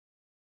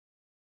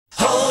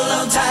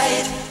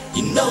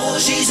know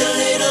she's a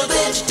little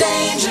bit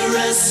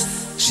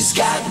dangerous. She's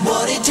got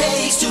what it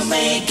takes to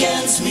make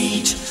ends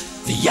meet.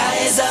 The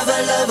eyes of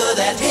a lover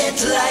that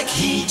hit like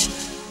heat.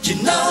 You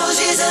know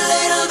she's a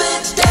little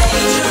bit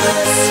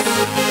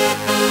dangerous.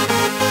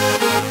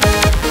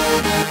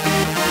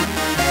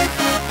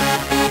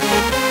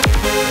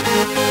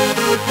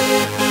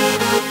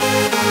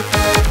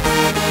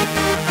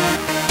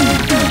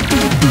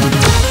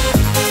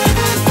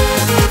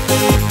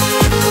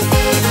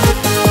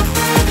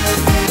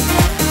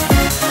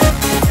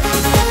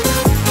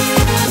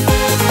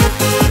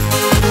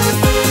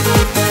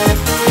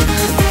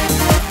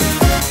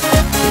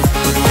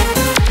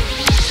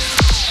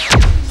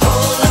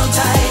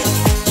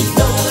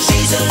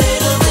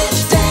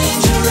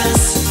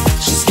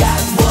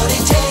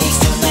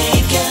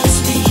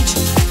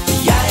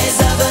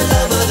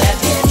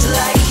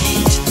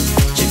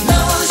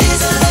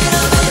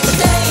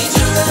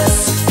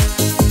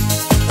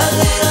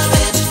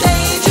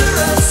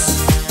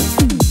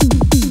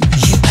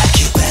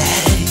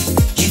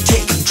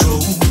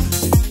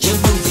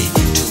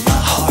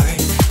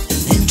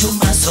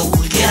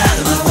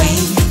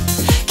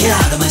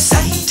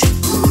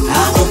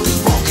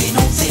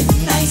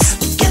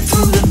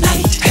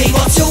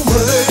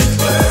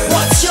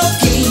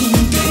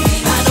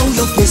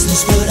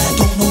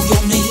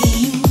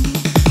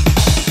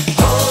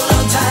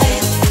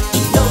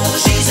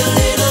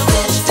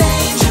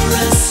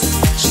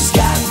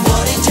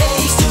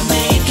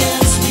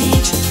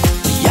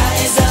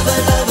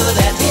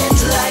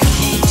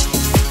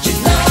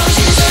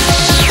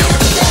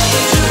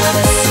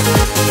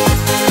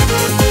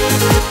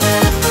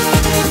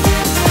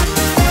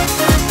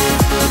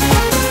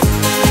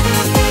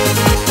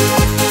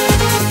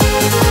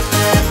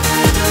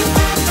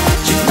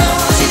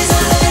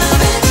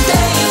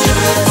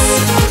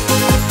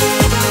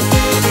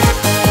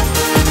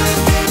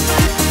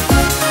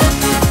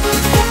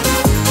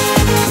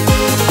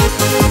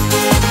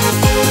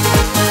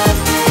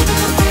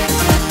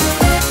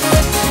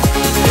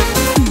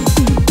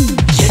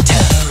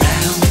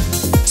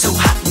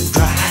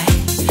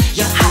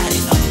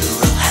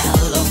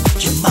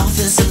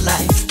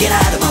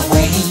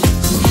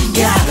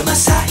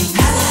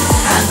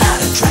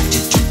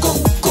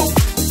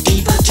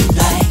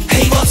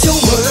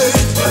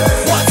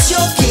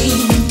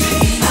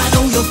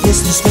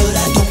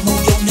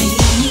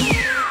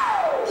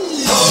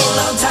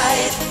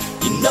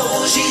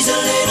 She's a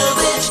little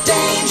bit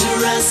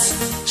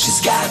dangerous. She's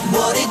got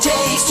what it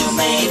takes to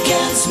make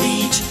ends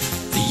meet.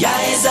 The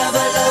eyes of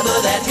a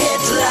lover that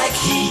hit like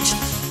heat.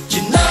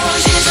 You know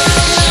she's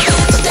a